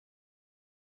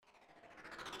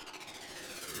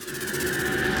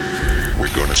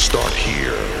gonna start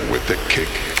here with the kick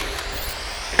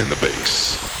and the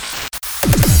bass.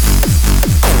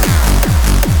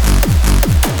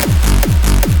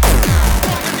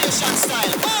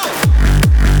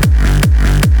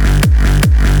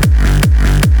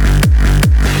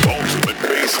 Ultimate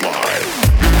bassline.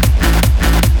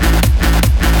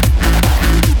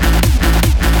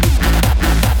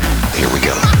 Here we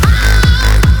go.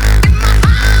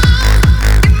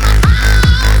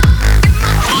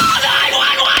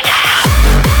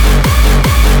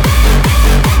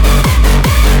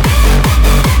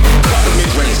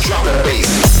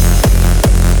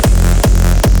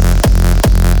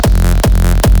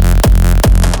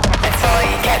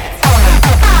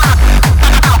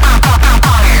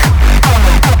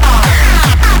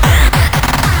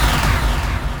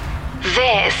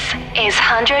 This is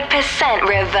 100%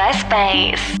 Reverse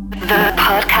Bass, the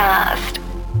podcast.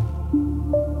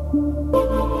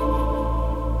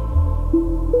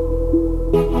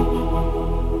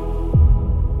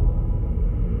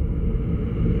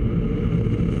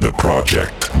 The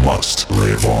project must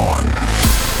live on.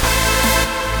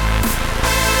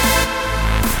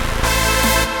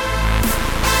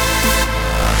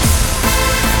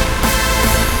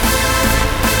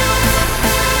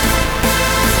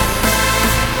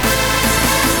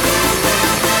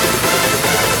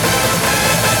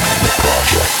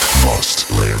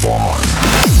 Must live on.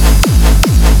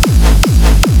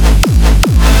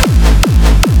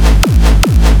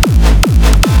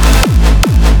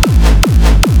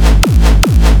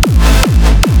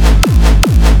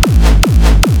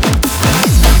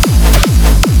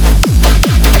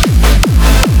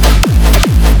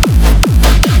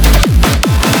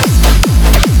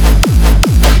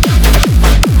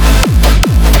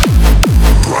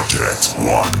 Project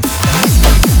One.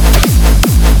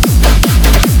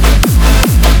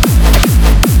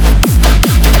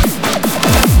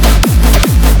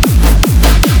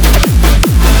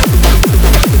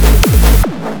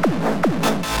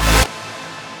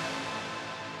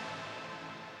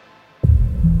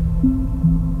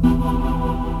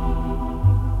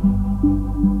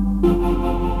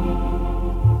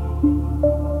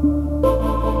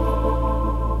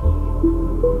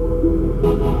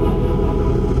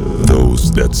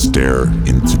 Those that stare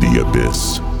into the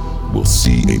abyss will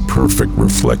see a perfect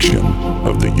reflection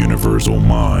of the universal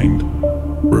mind,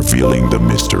 revealing the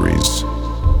mysteries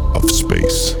of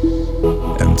space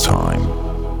and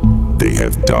time. They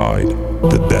have died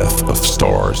the death of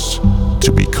stars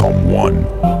to become one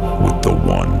with the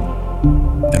one,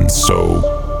 and so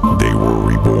they were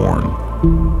reborn,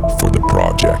 for the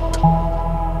project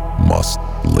must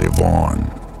live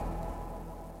on.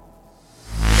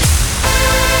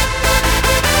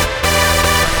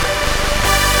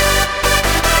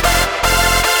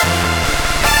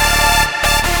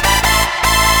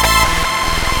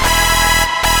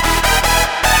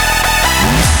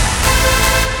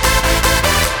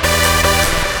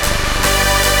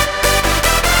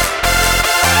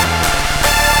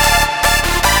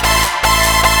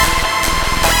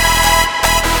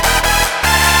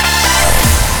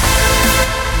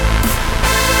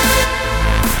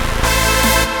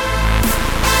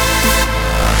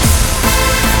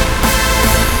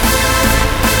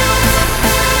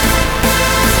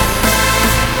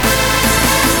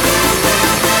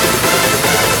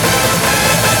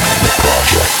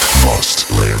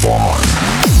 Must live on.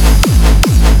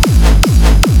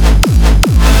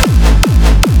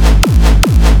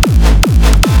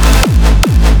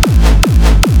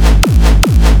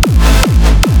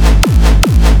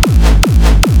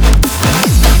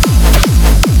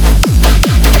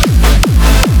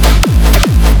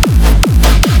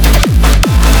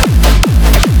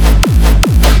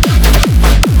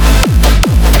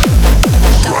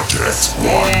 Project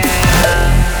One.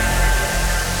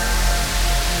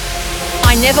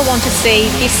 I never want to see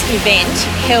this event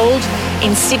held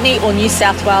in Sydney or New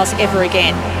South Wales ever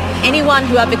again. Anyone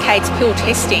who advocates pill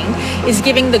testing is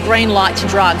giving the green light to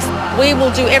drugs. We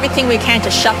will do everything we can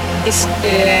to shut this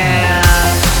down.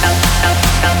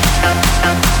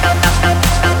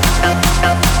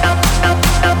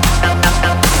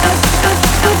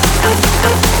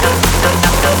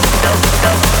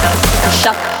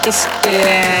 Shut this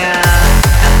down.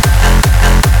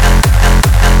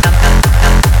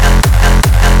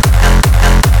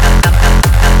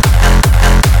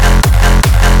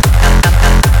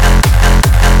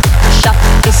 Shut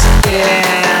this down.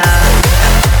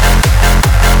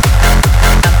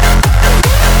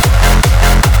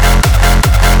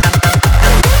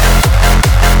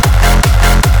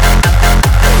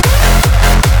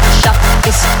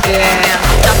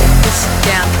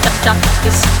 duck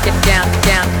this, get down,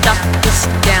 down, duck this,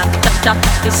 down, duck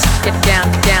this, get down,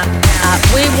 down.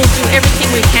 We will do everything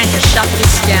we can to shut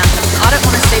this down. I don't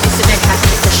want to see this event happen.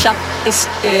 To shut this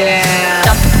down,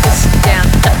 duck this down,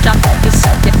 duck this,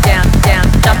 get down, down,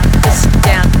 duck this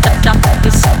down, duck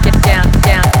this, get down,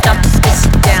 down, duck this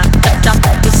down, duck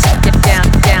this, get down,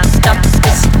 down, duck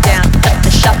this down,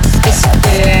 shut this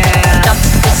down, duck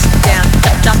this down,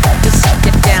 duck this,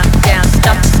 get down, down,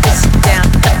 duck this down,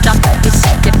 duck this,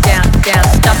 get down, down,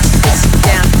 duck this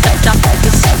down, duck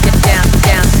this, get down,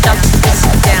 down, duck this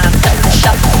down,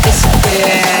 shut this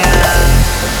down.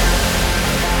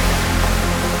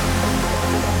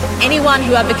 Anyone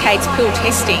who advocates pill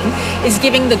testing is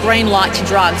giving the green light to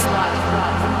drugs.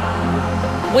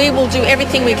 We will do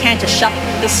everything we can to shut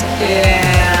this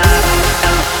down.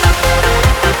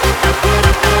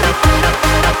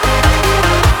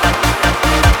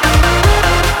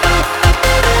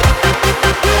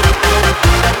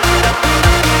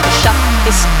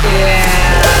 This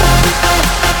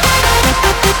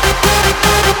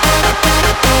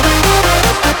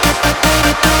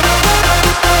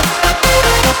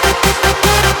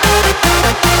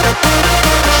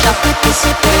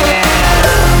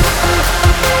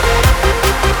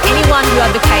Anyone who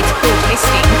advocates pill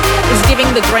testing is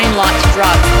giving the green light to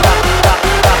drugs.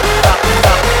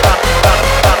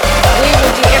 We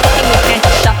will do everything we can to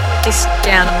shut this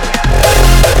down.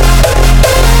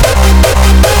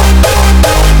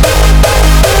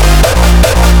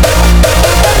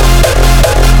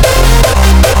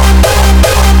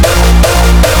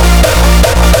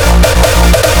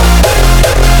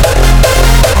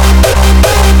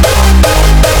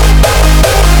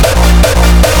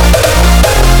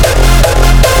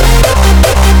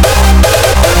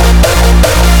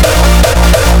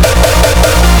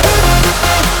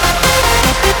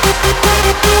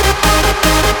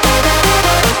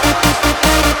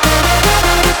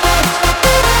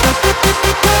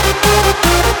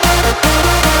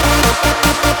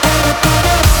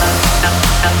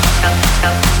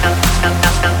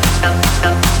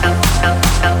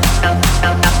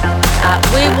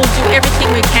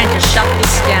 Everything we can to shut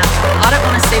this down. I don't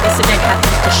want to see this event happen.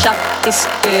 To shut this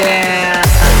down.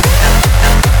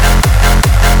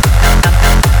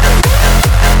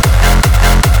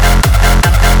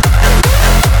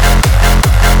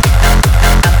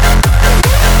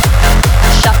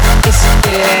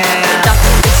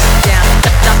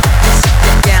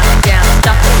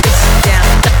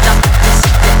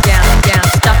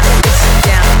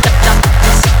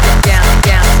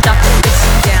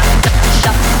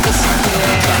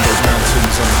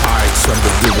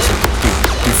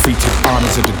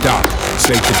 Of the dark,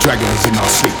 slave the dragons in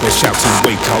our sleep. They're shouting,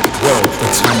 wake up world,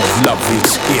 the time of love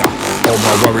is here. All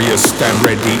my warriors stand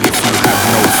ready if you have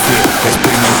no fear. Let's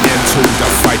bring an end to the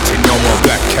fighting, no more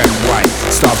black and white.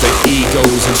 Starve the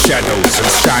egos and shadows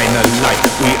and shine a light.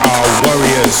 We are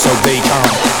warriors so they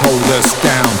can't hold us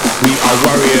down. We are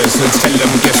warriors and tell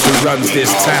them guess who runs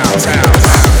this town.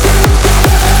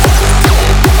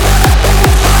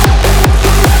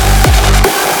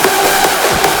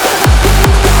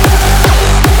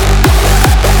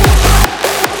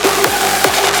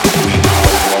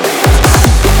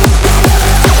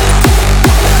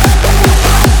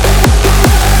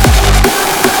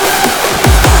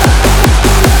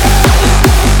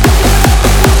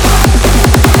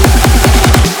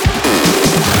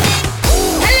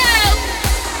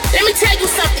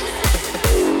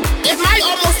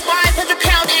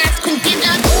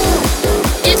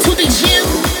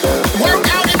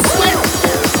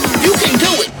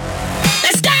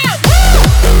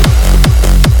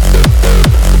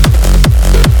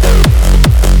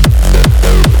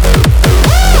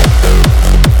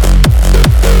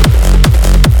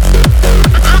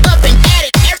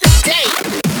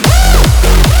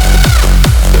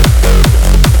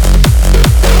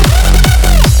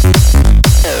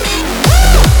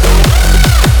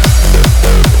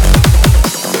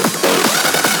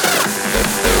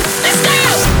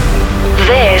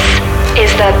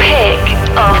 The pick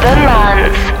of the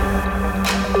month.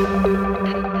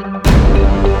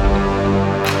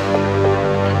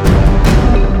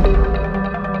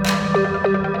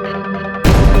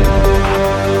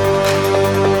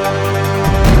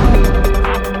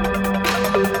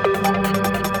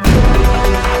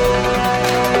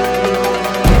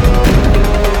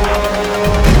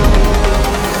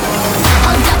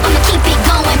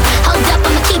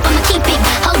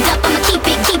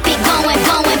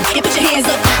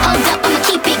 Hold up, I'ma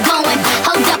keep it going.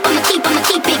 Hold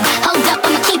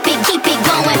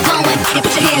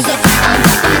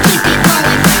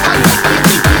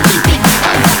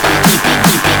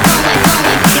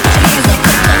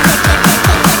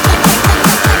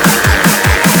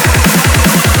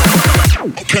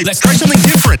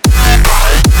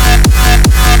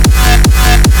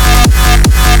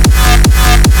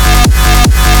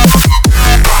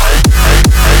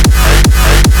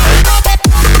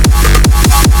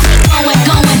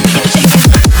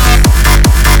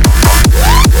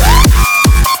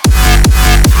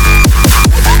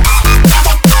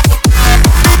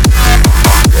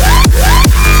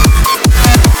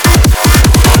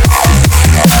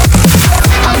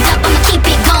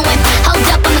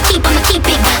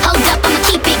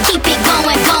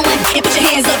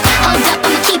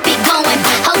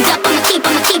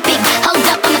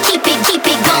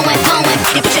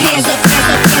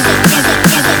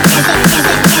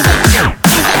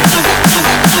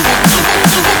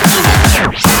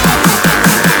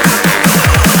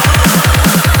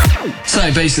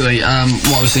basically,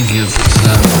 what I was thinking of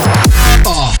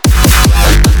was,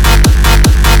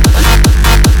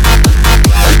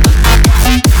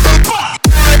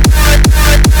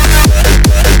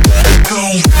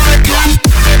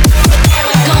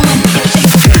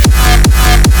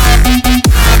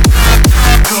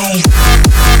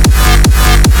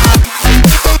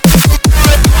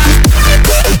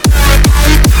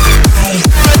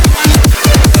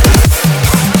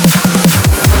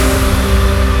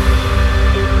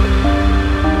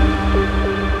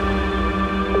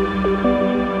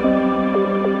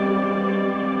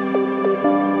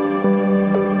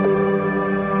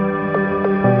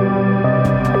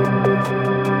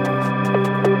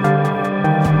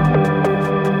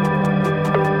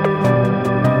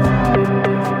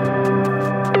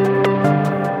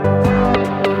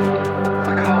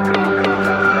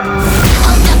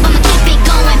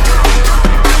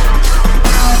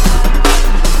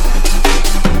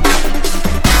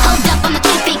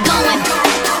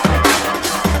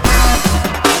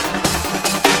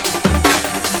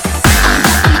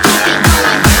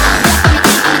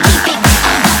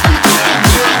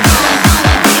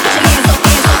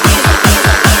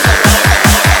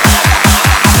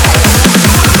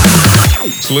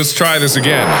 So let's try this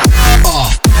again.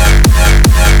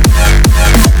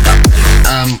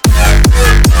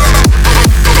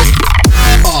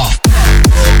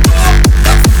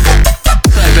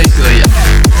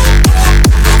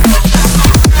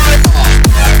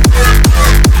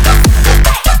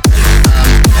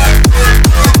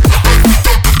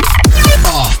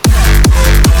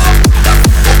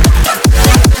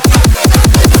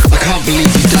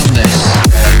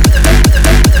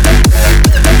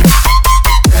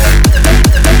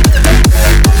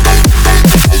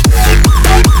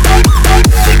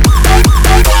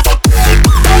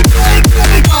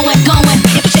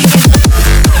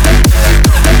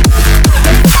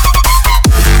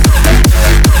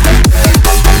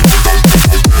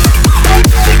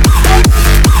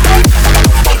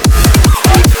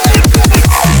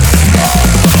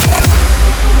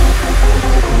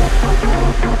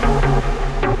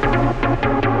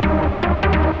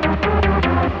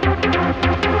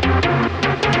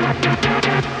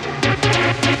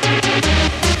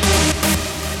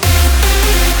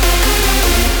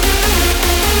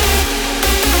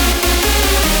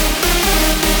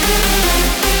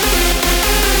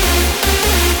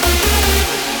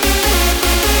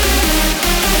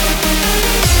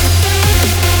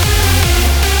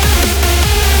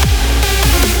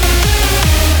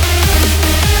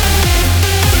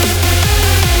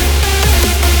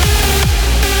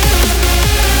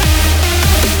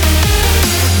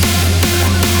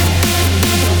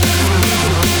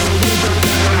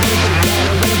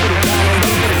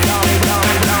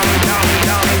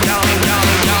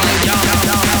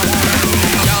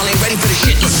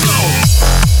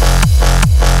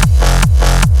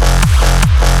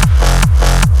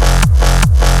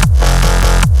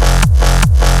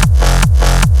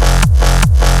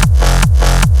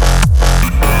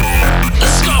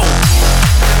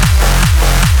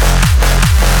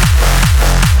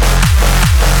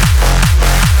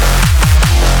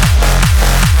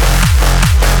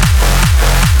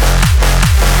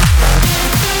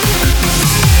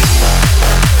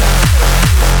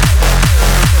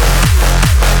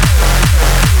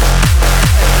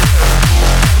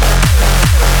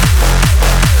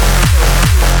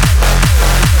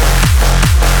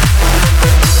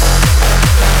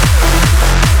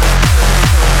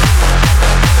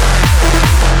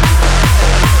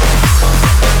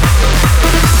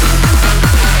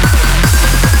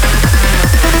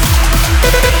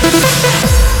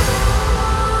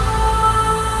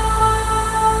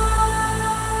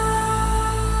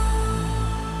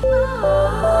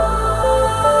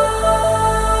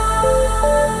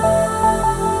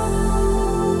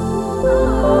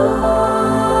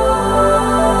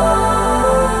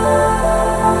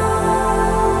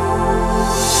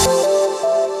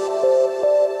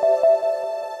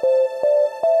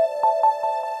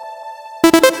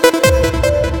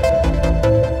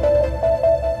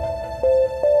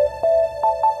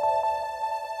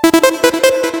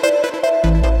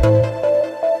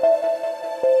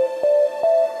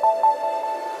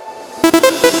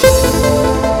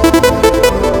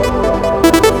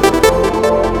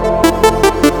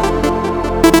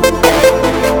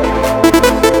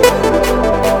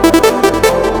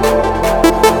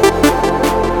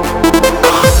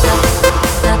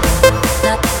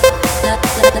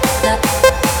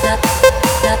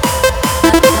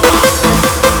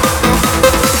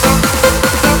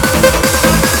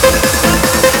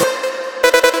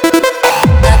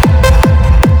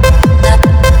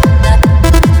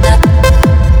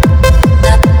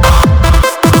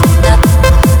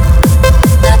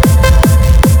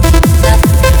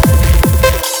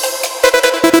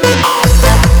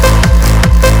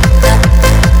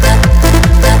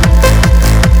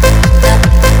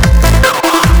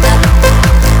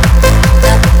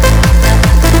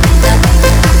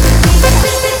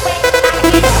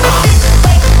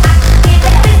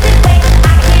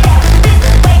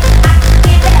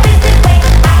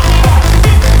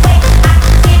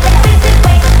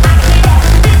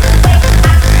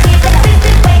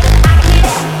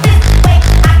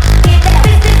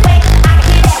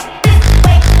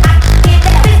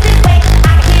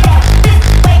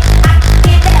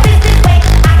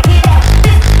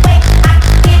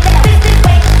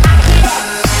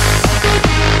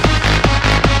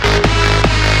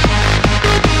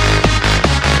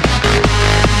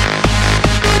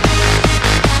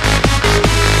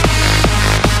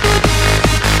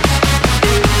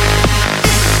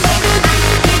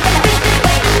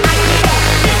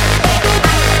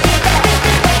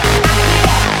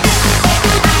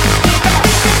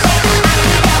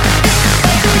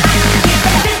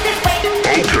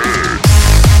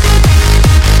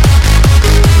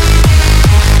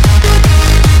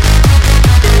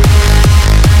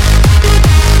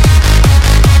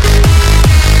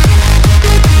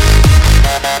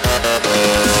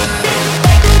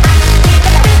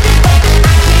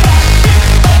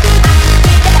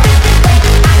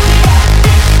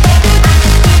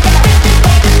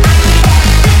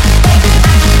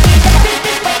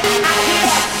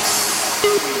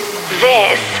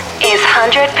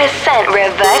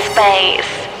 Maze.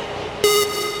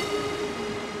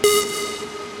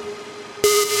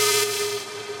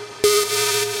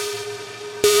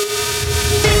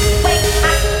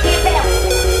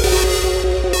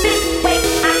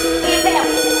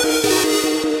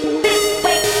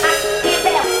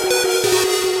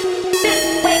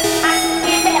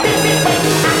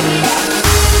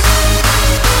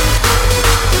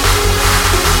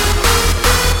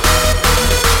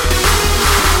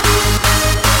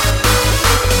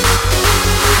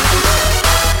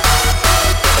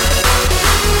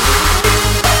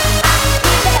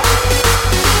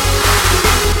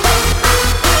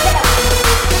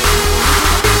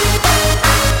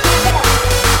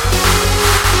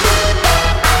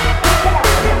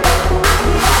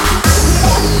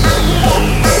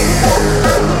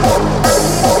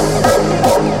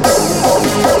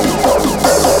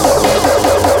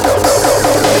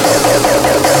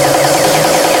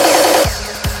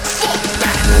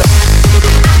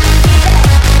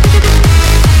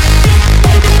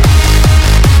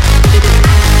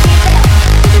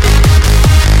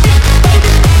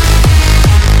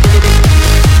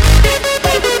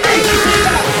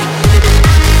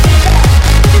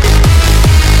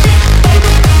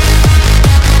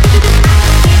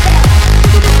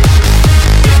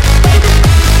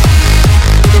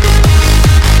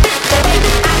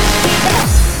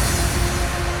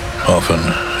 Often,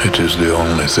 it is the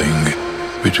only thing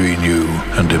between you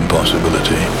and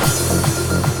impossibility.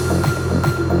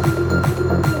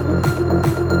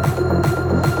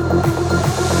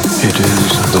 It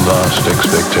is the last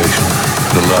expectation,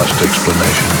 the last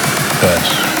explanation.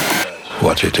 That's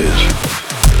what it is.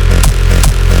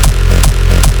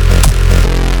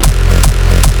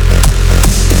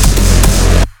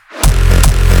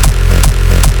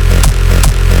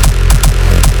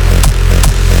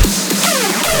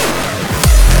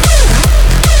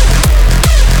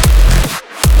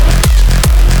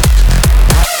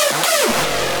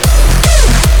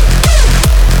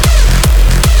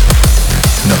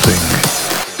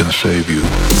 Save you.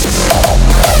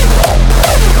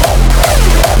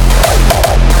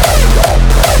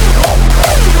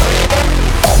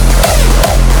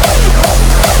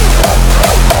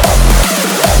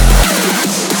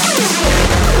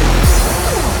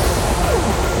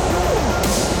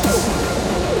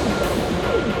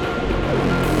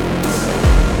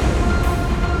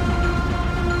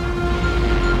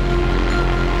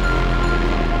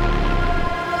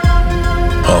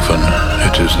 Often,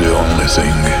 it is the only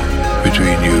thing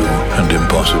between you and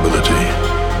impossibility.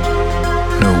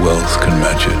 No wealth can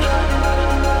match it.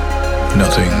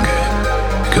 Nothing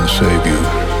can save you.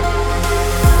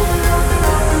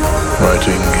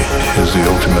 Writing is the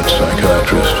ultimate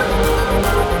psychiatrist.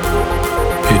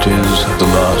 It is the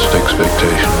last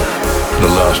expectation,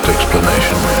 the last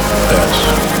explanation.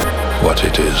 That's what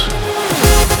it is.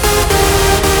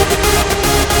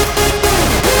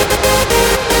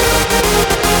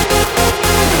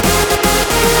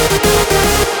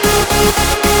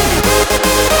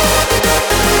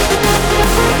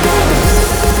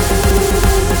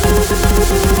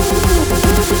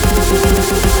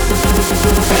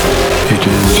 It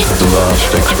is the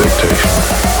last expectation,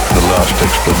 the last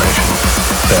explanation.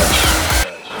 That's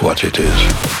what it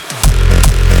is.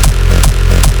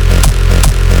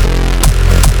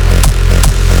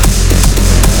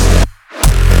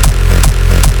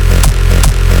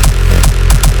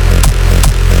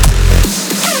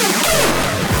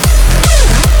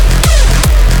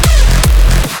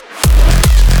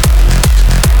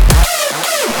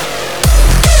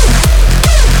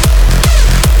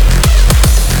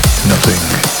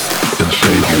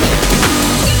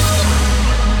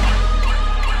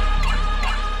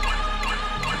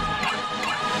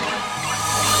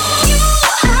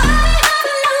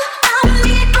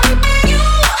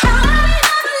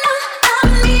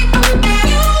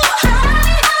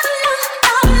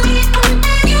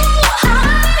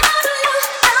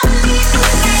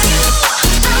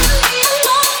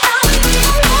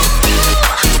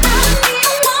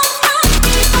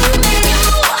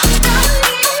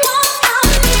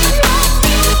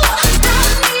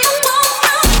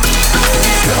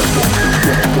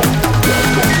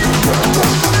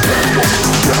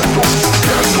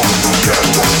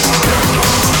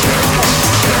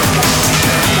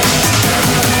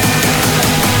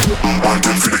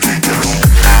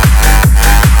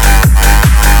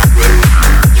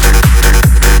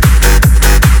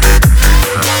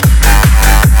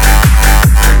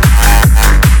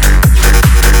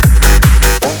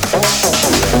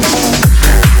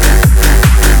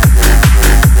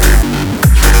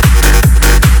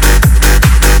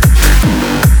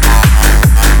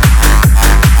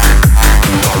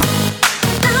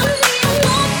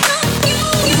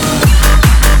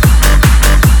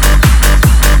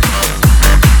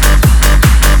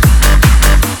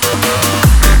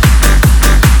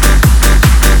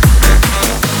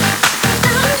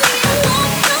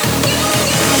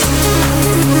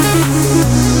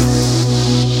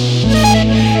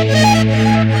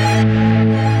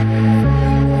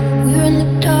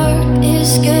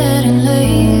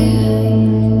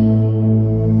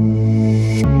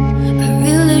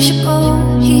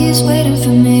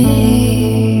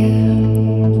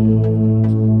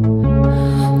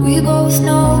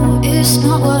 is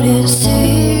not what it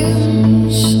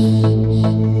seems.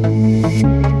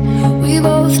 We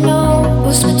both know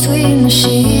what's between the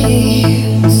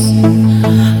sheets.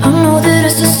 I know that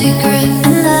it's a secret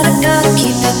and that I gotta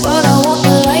keep it, but I want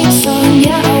the lights on,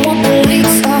 yeah, I want the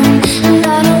lights on. And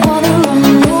I don't wanna run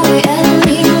away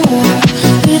anymore.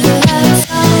 Leave the lights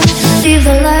on, leave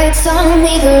the lights on,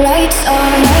 leave the lights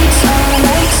on, lights on,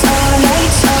 lights on,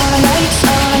 lights on, lights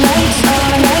on, lights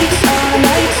on, lights on,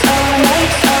 lights on, lights on, leave the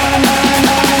lights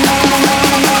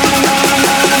on, lights on, lights on, lights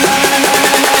on, lights on,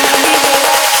 lights on,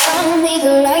 lights on, leave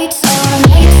the lights on.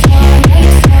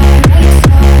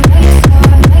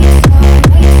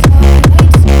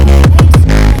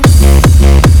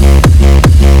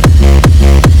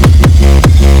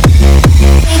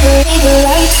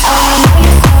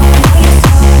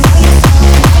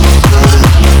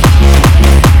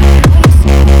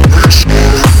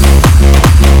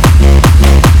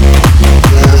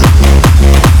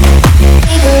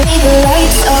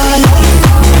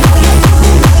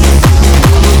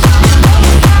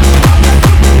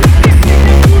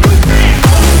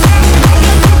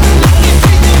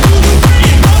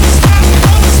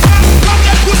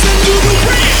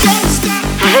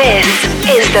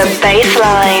 The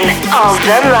baseline of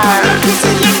the man.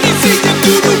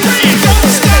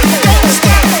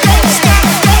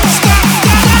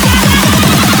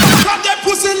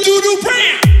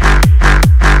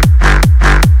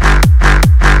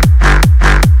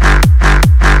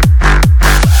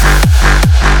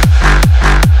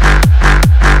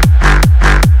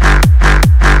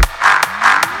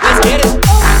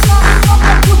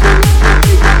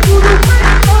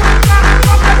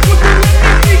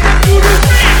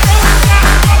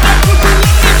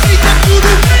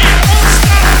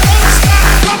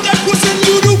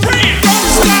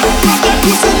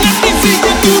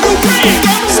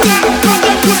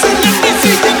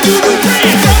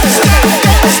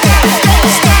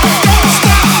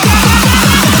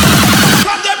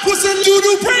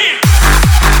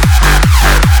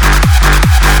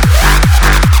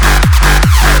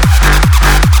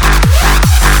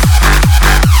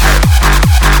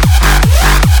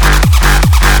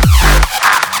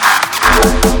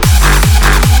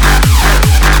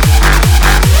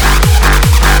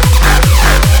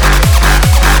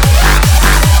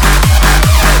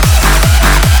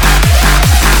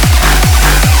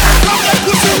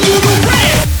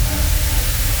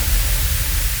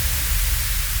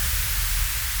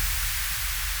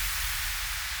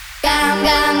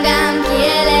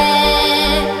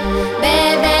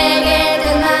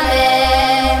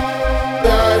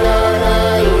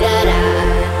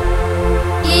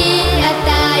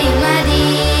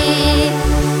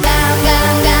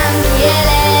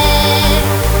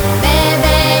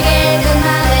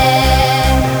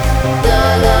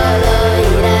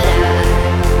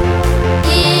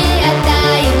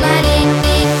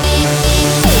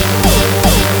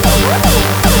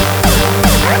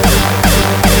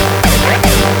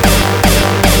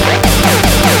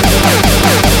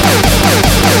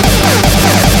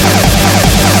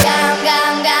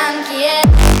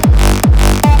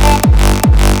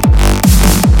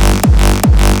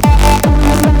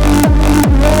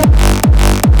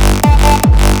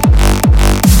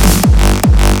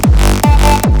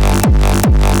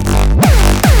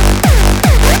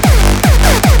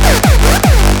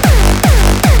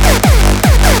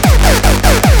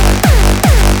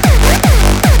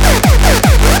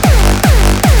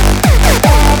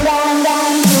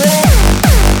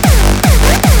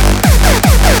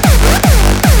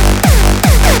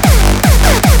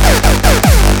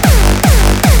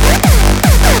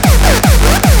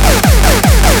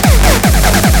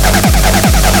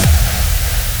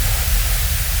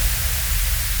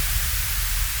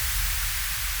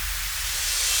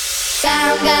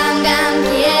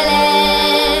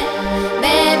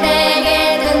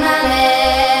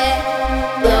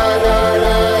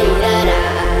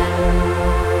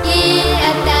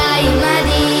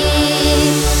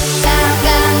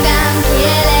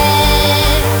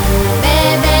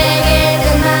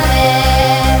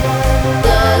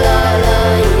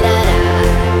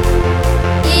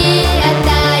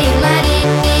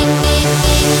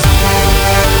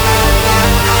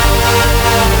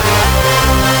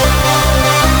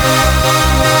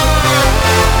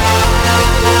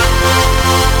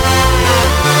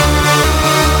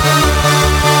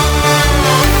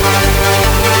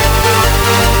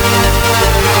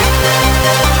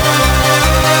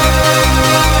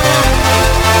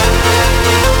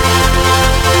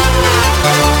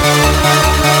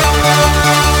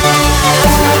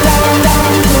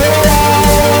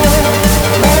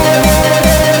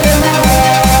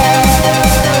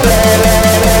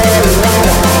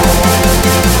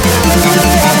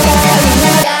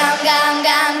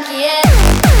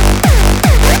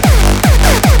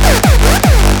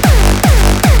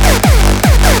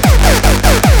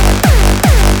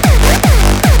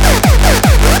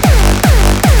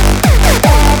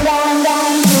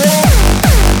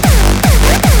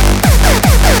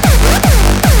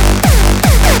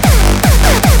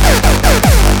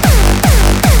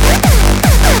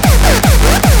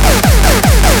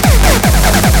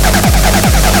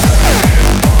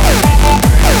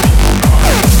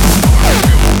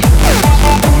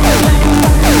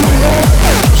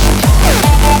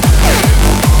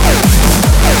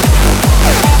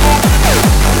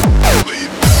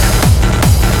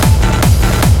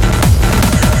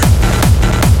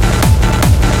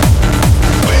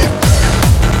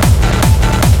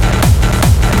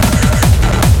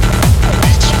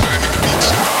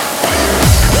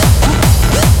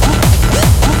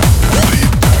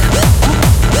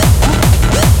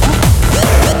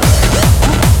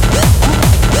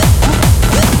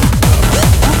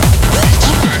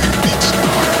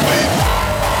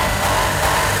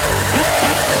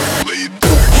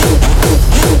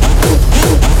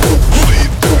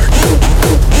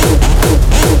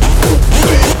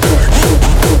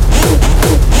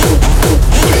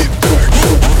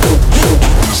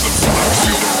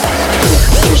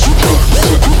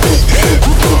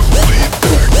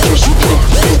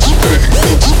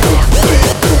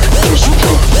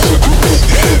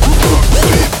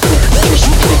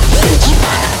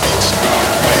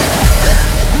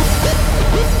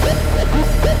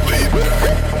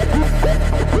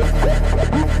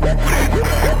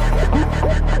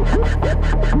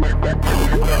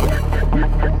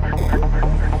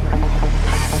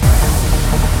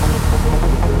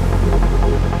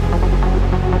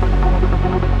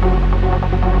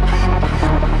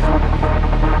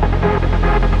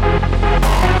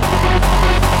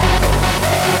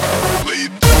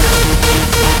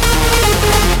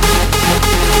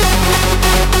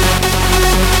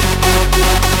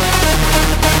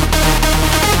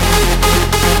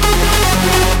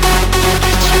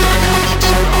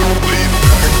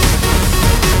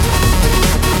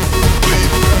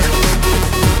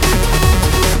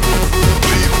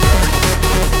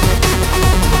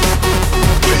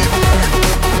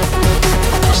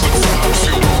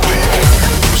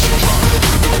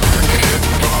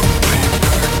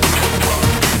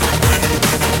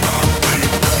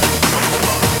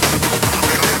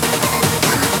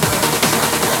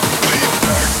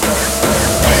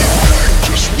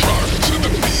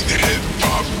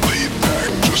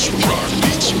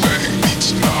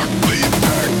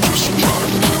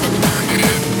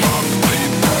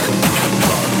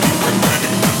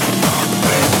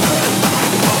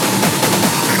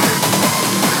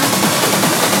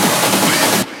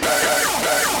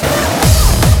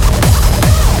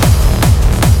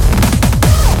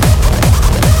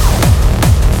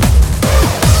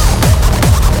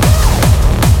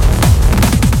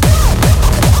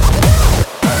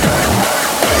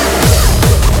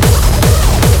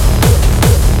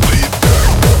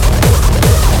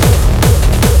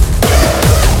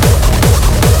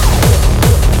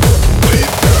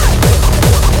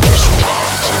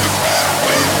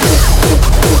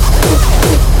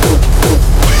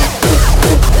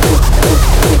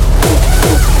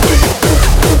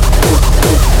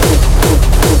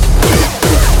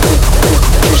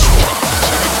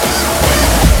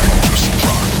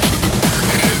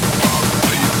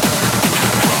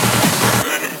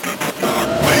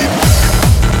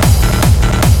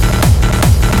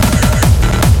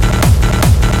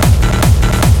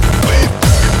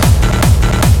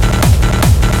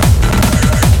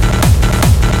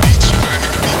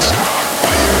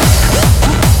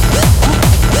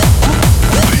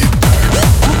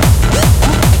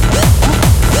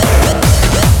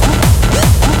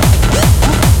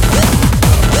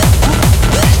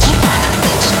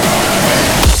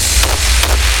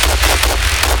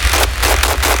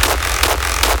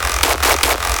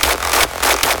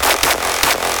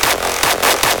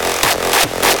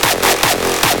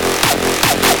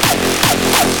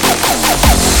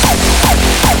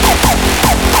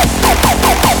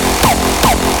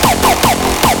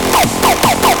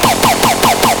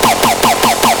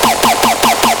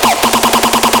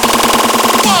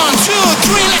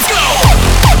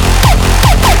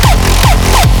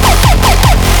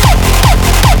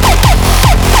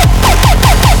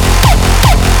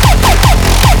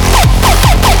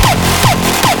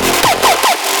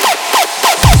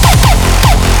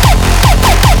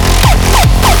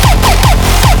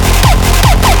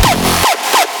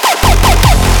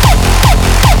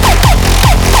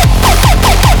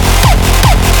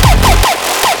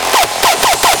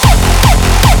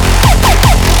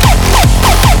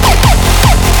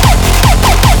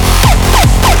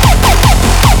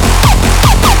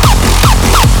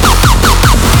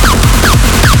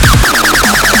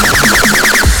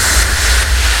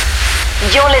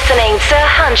 listening to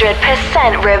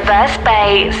 100% reverse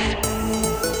bass.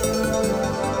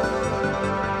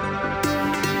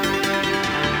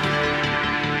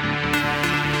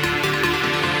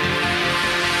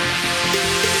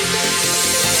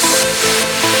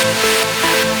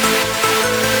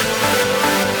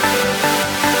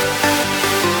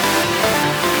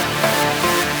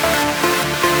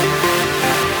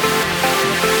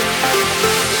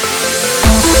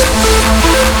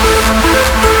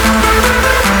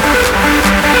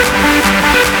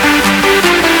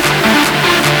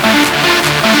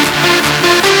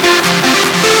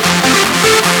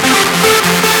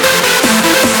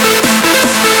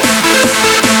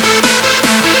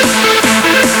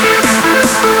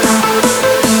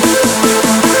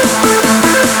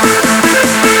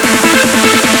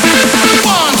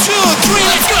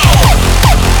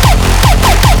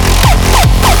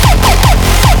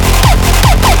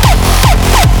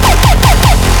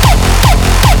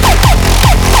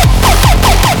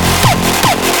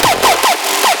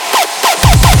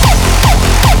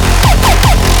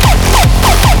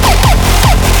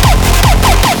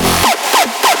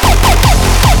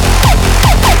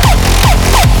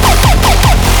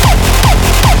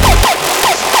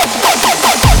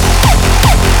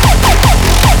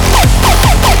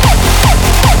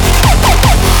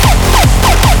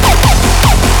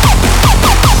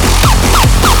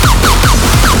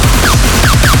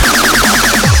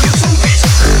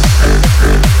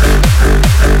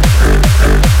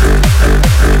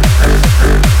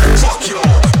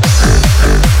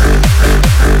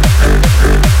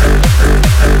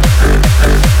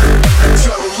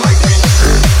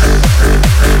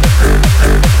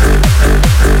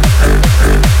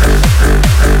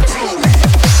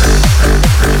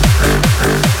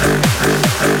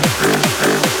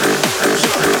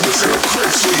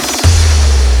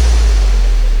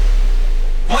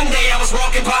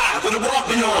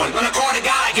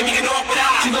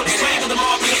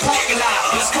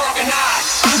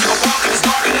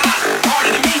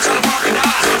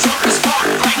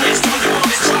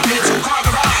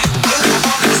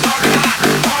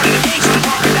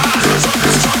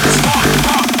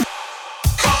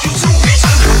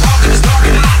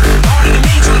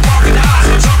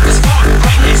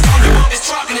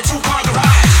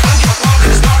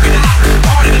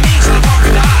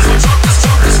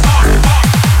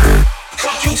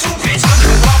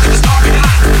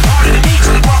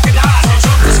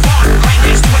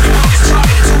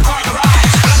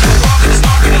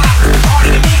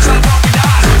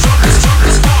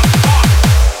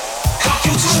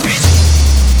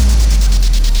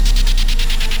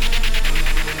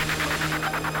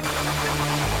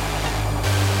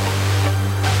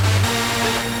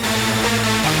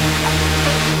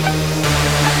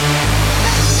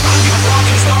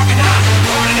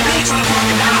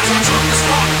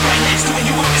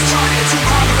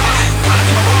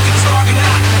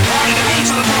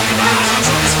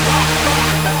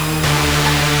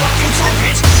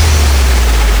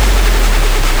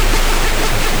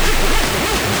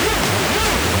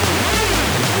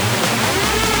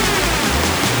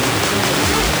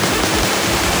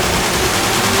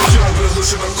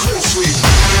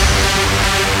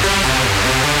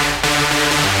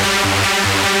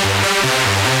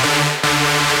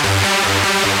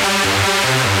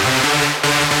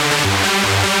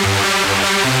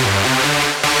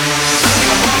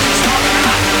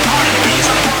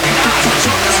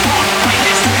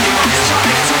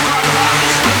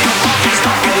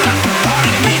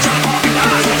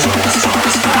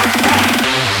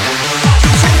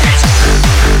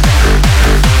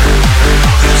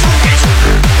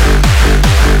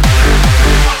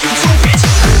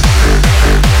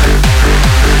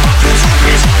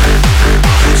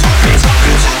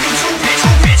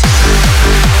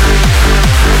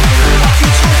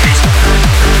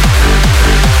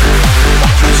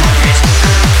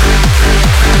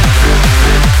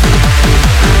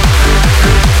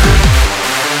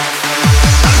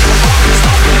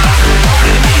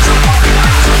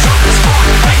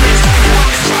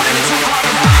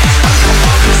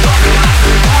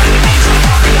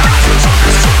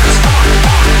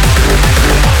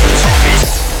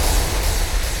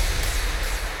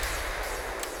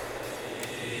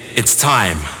 It's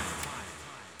time.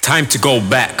 Time to go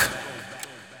back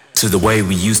to the way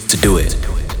we used to do it.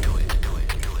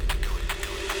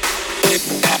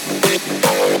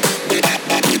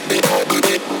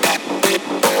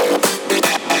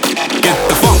 Get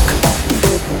the funk,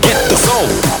 get the soul,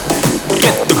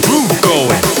 get the groove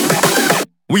going.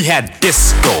 We had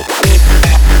disco.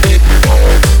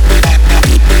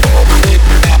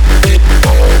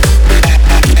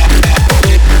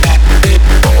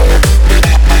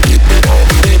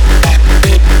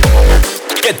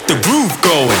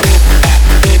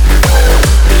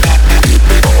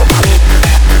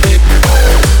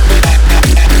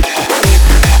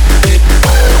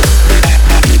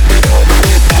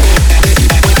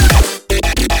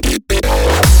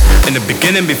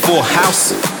 And then before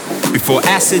house, before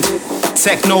acid,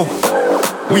 techno,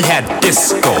 we had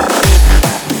disco.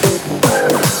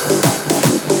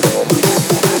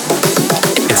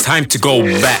 It's time to go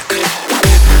back.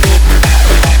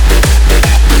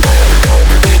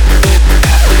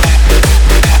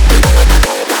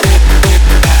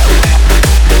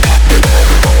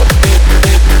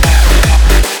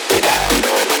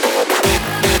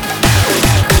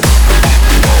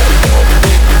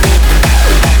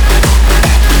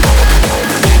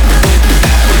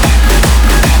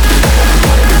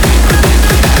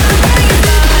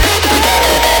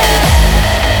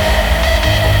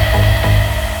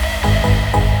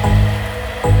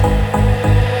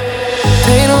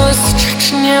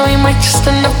 Just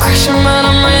enough crashing, but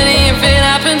I'm ready if it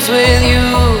happens with you.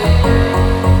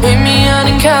 Meet me out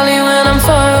in Cali when I'm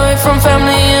far away from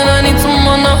family and I need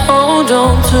someone to hold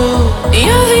on to.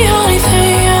 You're the only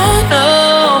thing I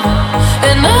know,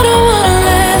 and I don't wanna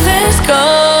let this go.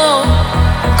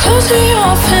 Close to you,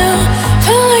 I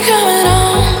feel like coming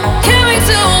home. Can't wait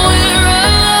till we're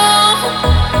alone.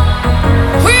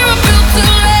 We were built to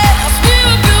last, we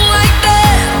were built like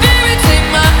that. Baby, take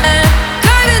my hand,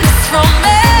 guidance from me.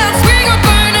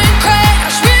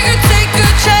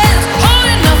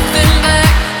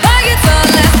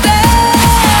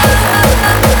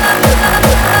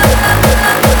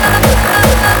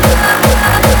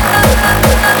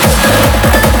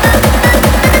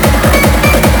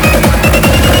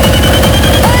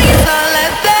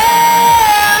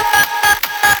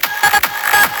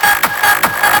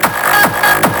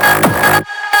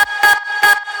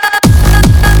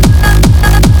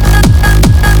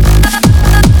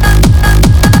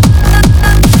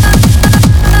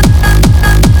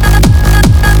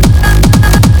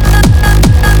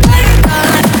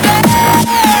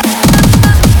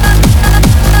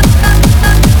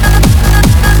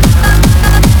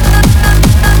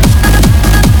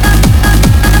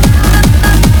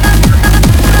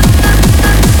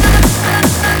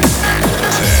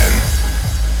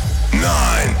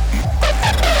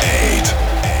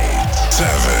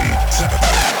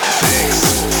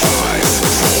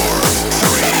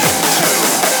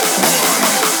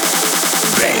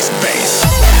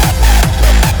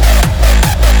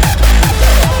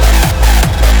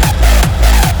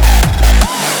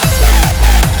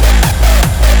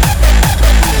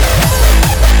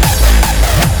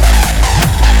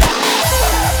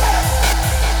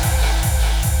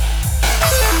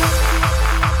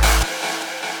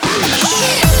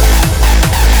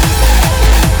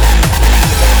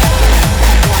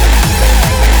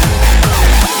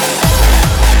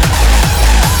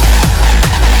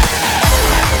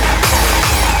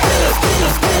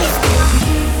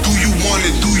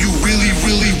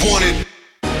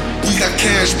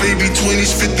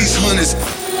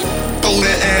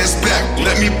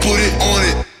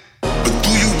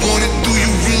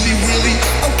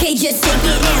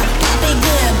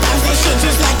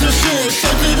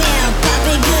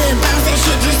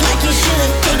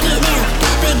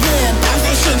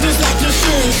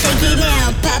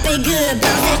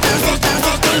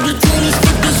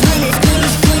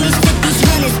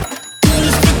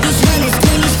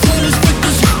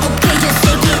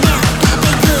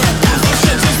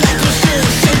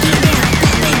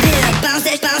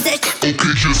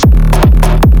 Okay, just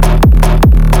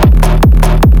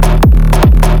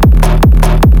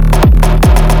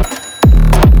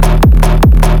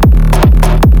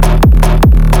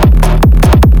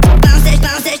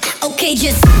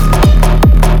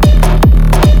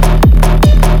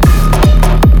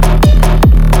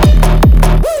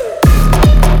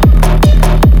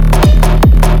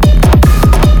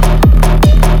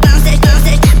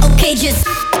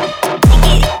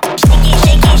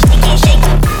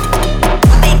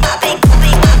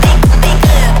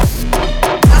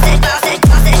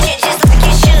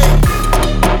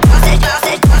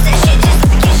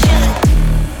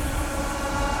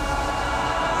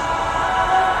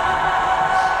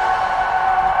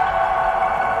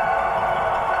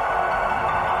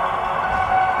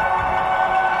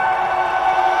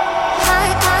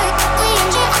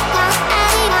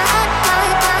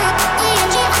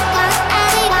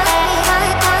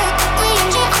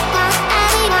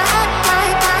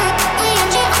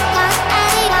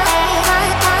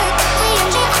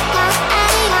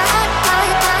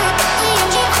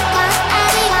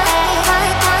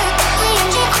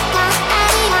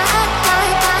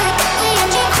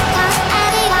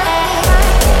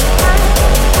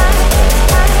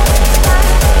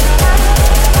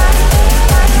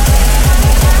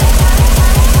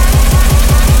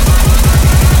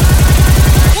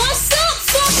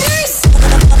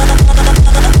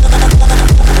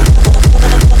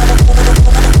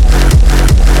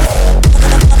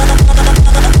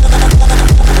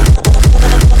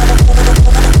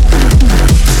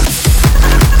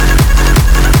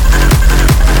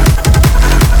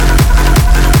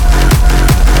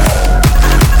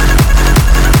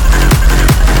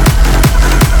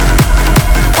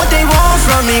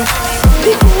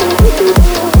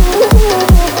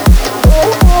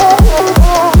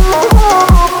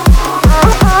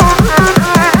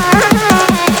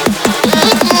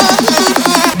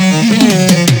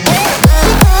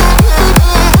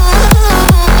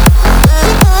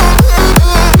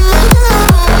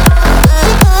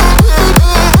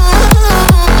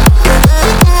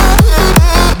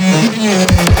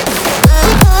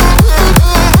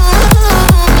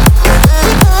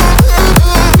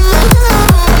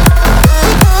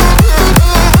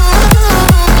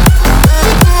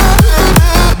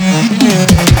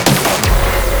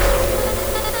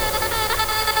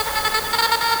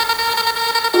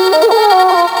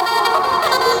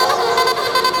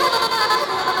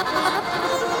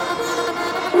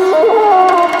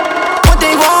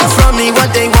me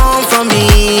what they want from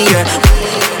me, yeah.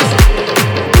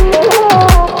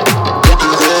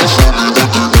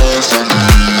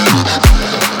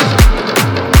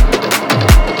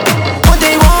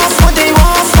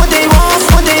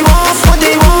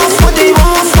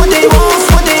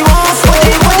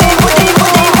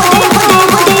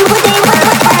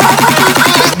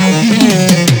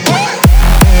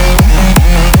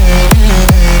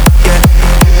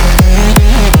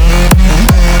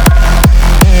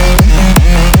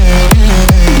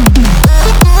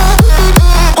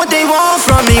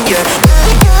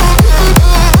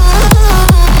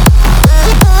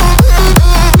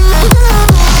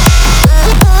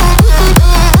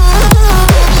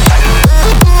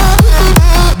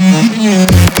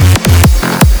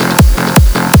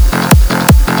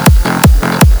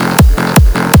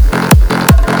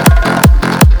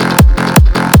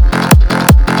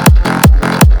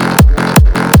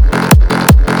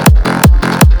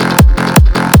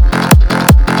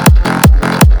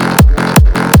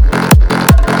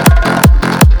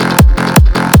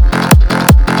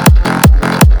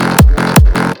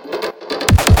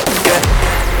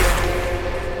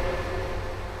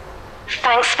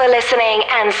 Thanks for listening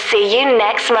and see you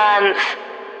next month.